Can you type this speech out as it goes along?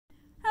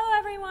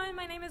everyone,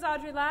 my name is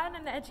Audrey.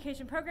 I'm the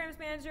Education Programs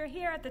Manager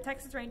here at the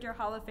Texas Ranger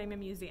Hall of Fame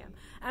and Museum.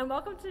 And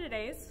welcome to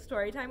today's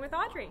Storytime with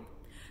Audrey.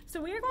 So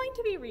we are going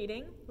to be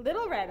reading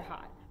Little Red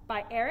Hot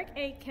by Eric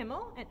A.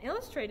 Kimmel and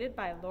illustrated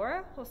by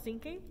Laura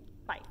Huliska-Beith.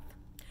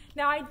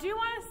 Now I do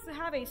want to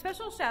have a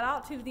special shout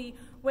out to the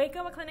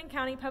Waco-McLennan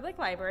County Public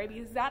Library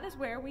because that is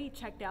where we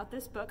checked out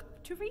this book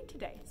to read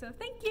today. So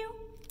thank you.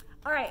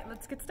 All right,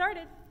 let's get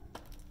started.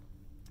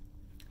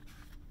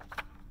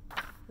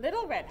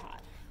 Little Red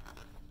Hot.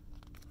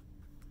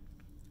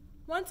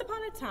 Once upon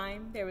a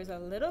time, there was a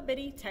little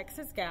bitty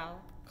Texas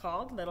gal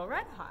called Little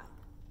Red Hot.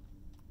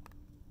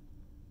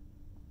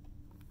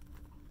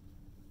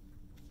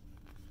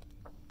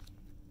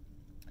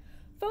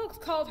 Folks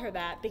called her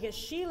that because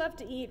she loved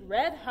to eat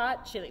red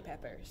hot chili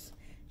peppers.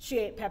 She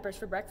ate peppers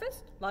for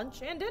breakfast,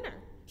 lunch, and dinner.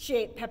 She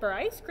ate pepper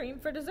ice cream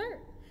for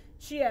dessert.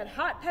 She had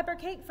hot pepper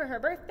cake for her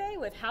birthday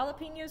with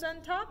jalapenos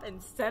on top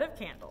instead of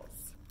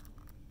candles.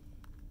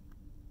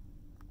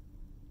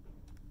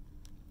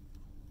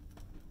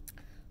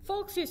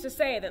 Folks used to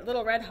say that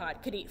Little Red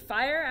Hot could eat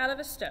fire out of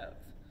a stove.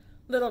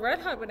 Little Red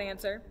Hot would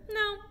answer,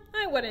 "No,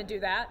 I wouldn't do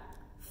that.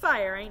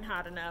 Fire ain't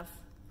hot enough."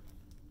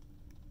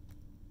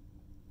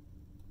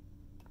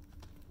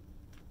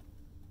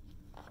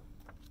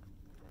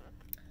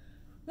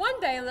 One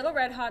day, Little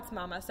Red Hot's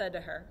mama said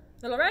to her,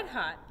 "Little Red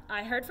Hot,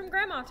 I heard from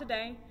Grandma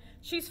today.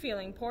 She's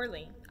feeling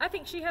poorly. I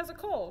think she has a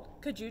cold.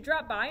 Could you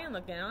drop by and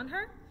look in on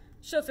her?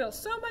 She'll feel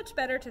so much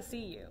better to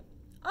see you."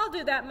 "I'll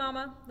do that,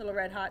 Mama," Little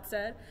Red Hot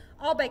said.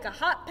 "I'll bake a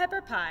hot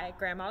pepper pie,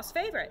 Grandma's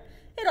favorite.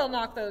 It'll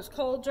knock those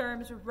cold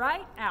germs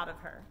right out of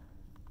her."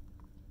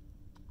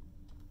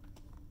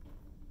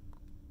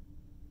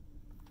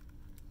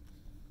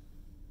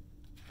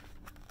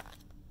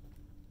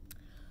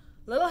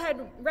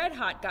 Little Red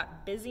Hot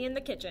got busy in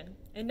the kitchen.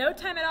 In no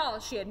time at all,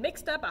 she had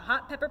mixed up a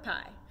hot pepper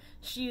pie.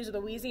 She used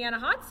Louisiana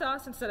hot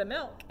sauce instead of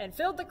milk and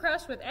filled the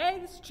crust with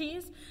eggs,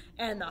 cheese,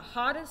 and the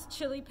hottest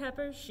chili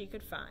peppers she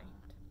could find.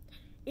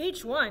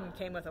 Each one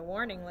came with a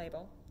warning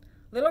label.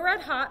 Little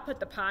Red Hot put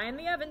the pie in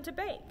the oven to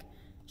bake.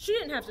 She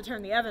didn't have to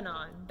turn the oven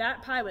on.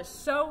 That pie was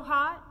so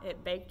hot,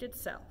 it baked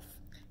itself.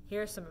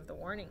 Here are some of the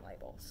warning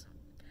labels.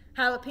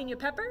 Jalapeno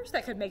peppers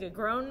that could make a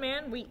grown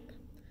man weep.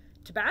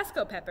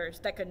 Tabasco peppers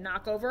that could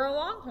knock over a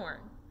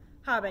longhorn.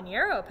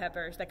 Habanero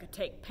peppers that could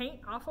take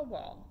paint off a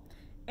wall.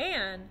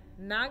 And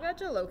Naga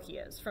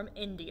jalokias from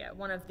India,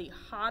 one of the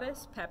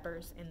hottest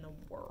peppers in the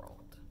world.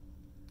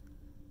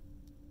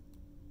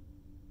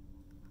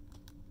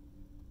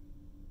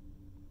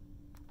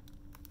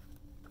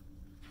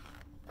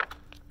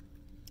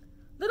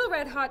 Little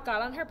Red Hot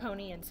got on her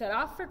pony and set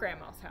off for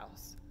Grandma's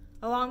house.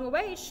 Along the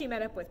way, she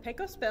met up with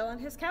Pecos Bill and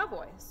his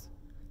cowboys.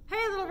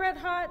 "Hey, Little Red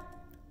Hot,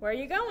 where are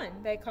you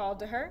going?" they called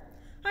to her.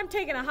 "I'm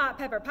taking a hot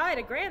pepper pie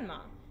to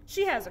Grandma.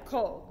 She has a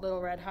cold," Little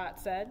Red Hot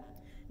said.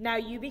 "Now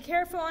you be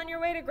careful on your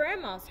way to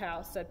Grandma's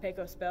house," said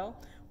Pecos Bill.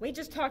 "We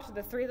just talked to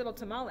the three little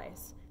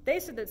tamales.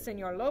 They said that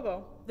Senor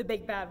Lobo, the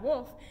big bad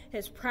wolf,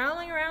 is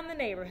prowling around the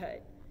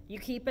neighborhood. You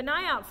keep an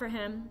eye out for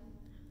him."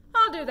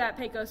 "I'll do that,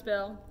 Pecos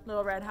Bill,"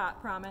 Little Red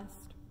Hot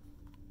promised.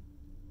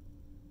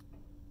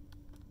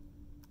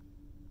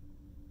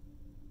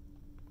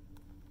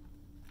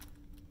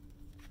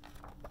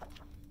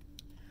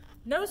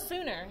 No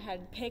sooner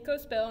had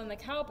Pecos Bill and the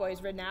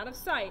cowboys ridden out of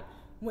sight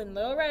when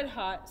Little Red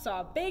Hot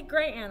saw a big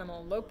gray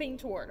animal loping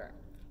toward her.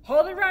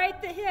 "Hold it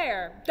right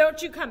there!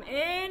 Don't you come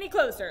any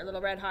closer!" Little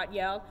Red Hot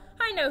yelled.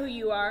 "I know who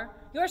you are.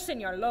 You're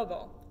Senor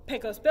Lobo.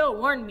 Pecos Bill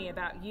warned me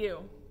about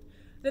you."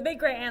 The big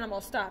gray animal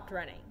stopped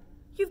running.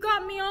 "You've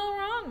got me all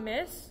wrong,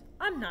 miss.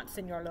 I'm not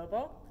Senor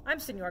Lobo. I'm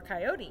Senor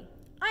Coyote.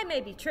 I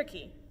may be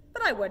tricky,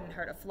 but I wouldn't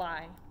hurt a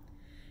fly."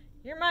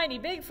 "You're mighty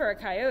big for a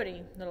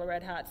coyote," Little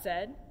Red Hot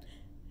said.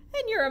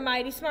 "And you're a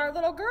mighty smart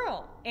little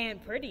girl,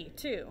 and pretty,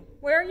 too.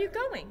 Where are you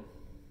going?"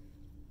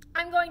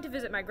 "I'm going to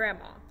visit my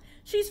grandma.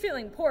 She's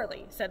feeling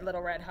poorly," said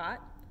Little Red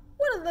Hot.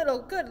 "What a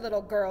good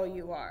little girl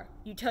you are.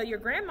 You tell your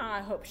grandma I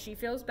hope she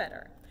feels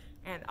better."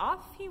 And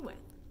off he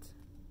went.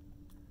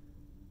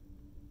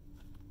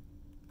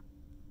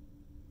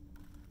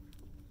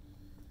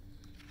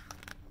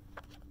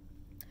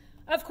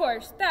 Of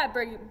course, that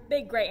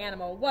big gray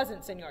animal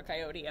wasn't Senor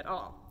Coyote at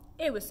all.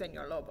 It was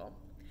Senor Lobo.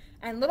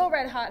 And Little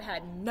Red Hot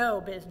had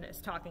no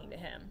business talking to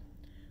him.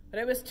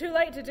 But it was too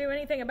late to do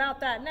anything about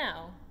that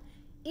now.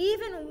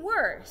 Even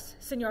worse,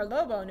 Senor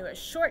Lobo knew a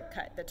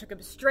shortcut that took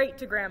him straight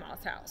to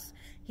Grandma's house.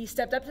 He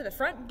stepped up to the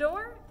front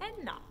door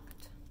and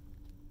knocked.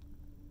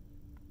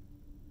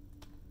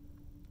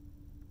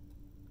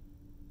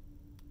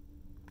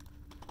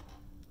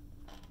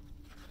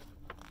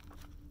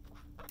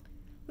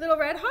 "Little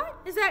Red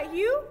Hot, is that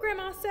you?"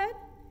 Grandma said.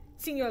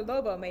 Senor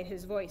Lobo made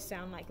his voice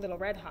sound like Little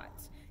Red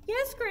Hot's.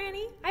 "Yes,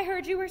 Granny, I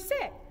heard you were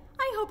sick.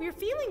 I hope you're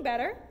feeling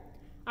better."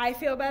 "I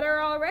feel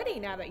better already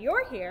now that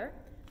you're here.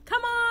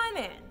 Come on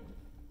in."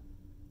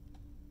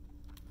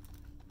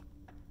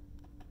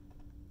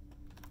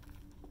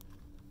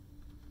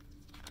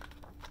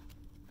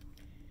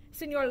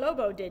 Senor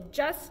Lobo did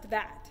just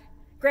that.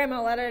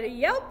 Grandma let out a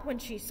yelp when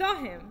she saw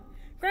him.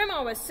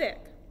 Grandma was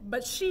sick,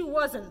 but she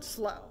wasn't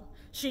slow.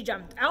 She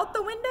jumped out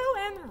the window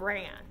and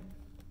ran.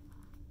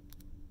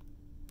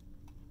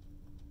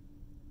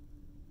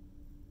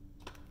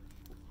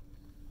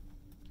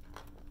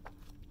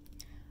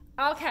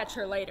 I'll catch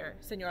her later,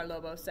 Señor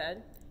Lobo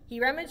said. He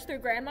rummaged through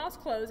Grandma's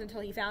clothes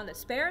until he found a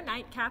spare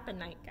nightcap and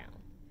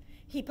nightgown.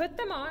 He put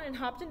them on and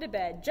hopped into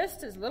bed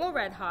just as Little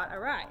Red Hot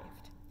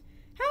arrived.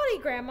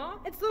 Howdy, Grandma.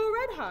 It's Little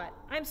Red Hot.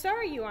 I'm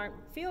sorry you aren't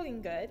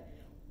feeling good.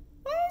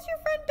 Why is your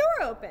front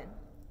door open?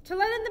 To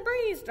let in the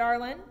breeze,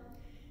 darling,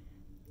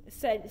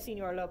 said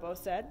Señor Lobo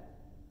said.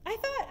 I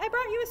thought I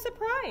brought you a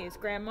surprise,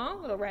 Grandma.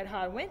 Little Red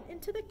Hot went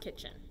into the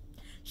kitchen.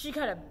 She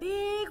cut a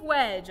big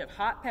wedge of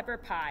hot pepper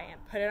pie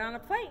and put it on a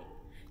plate.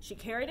 She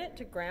carried it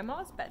to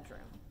Grandma's bedroom.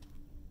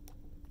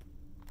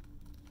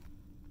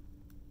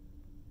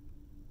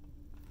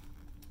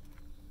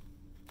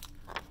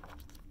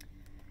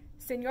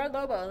 Señor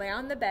Lobo lay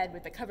on the bed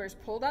with the covers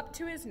pulled up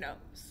to his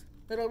nose.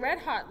 Little Red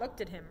Hot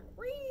looked at him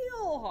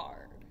real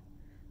hard.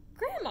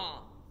 Grandma,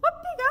 what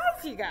big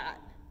eyes you got?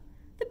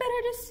 The better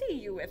to see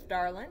you with,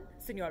 darling,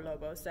 Señor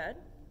Lobo said.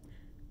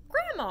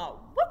 Grandma,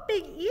 what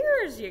big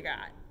ears you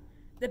got?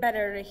 The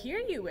better to hear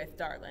you with,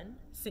 darling,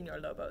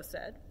 Señor Lobo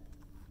said.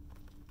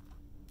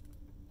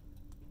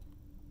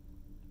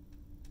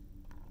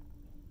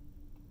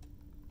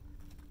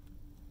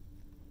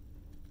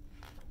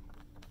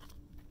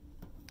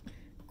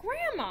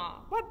 Grandma,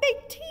 what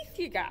big teeth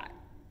you got?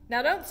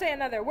 Now don't say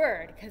another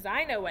word, 'cause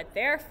I know what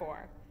they're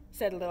for,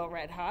 said Little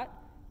Red Hot.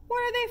 What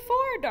are they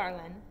for,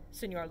 darling?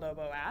 Señor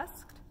Lobo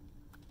asked.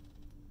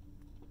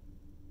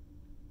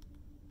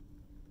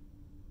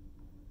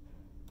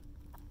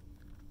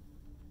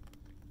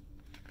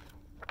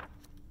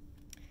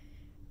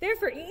 They're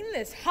for eating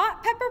this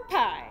hot pepper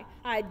pie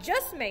I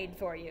just made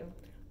for you.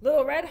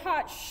 Little Red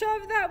Hot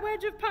shoved that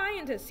wedge of pie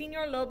into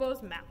Señor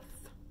Lobo's mouth.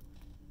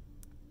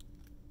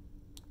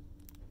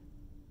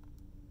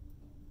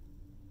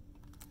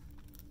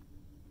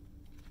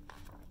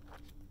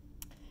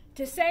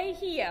 To say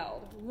he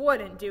yelled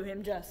wouldn't do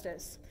him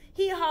justice.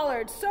 He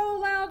hollered so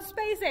loud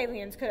space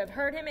aliens could have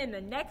heard him in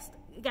the next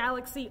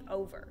galaxy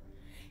over.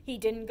 He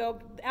didn't go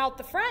out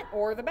the front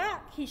or the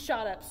back. He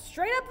shot up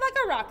straight up like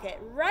a rocket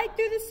right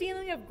through the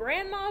ceiling of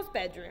Grandma's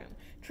bedroom,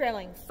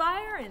 trailing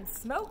fire and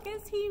smoke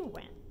as he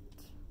went.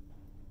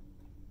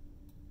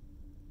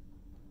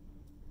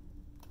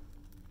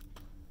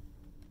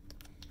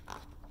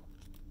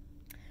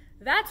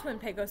 That's when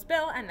Pecos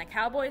Bill and the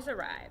cowboys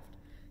arrived.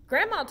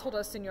 Grandma told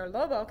us Señor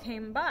Lobo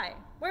came by.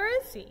 Where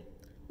is he?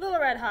 Little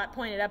Red Hot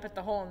pointed up at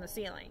the hole in the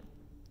ceiling.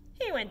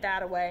 He went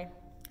that-a-way.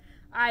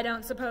 I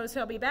don't suppose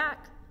he'll be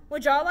back.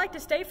 Would y'all like to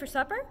stay for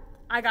supper?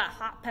 I got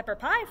hot pepper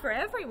pie for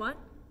everyone.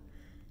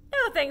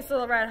 No thanks,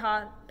 Little Red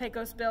Hot,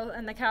 Pecos Bill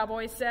and the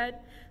cowboys said.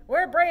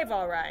 We're brave,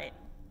 all right,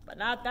 but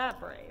not that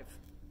brave.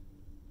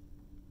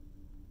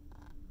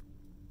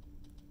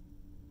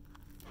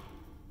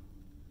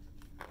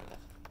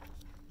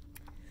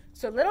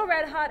 So Little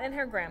Red Hot and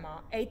her grandma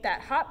ate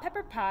that hot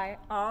pepper pie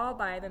all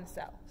by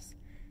themselves.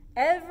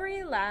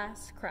 Every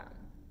last crumb.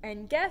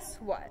 And guess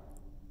what?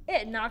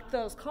 It knocked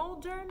those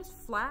cold germs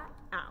flat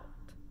out.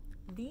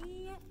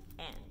 The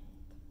end.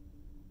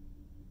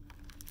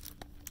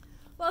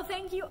 Well,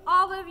 thank you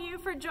all of you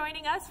for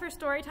joining us for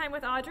Storytime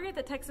with Audrey at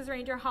the Texas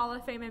Ranger Hall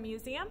of Fame and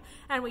Museum,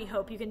 and we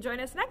hope you can join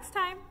us next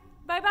time.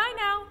 Bye-bye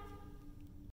now.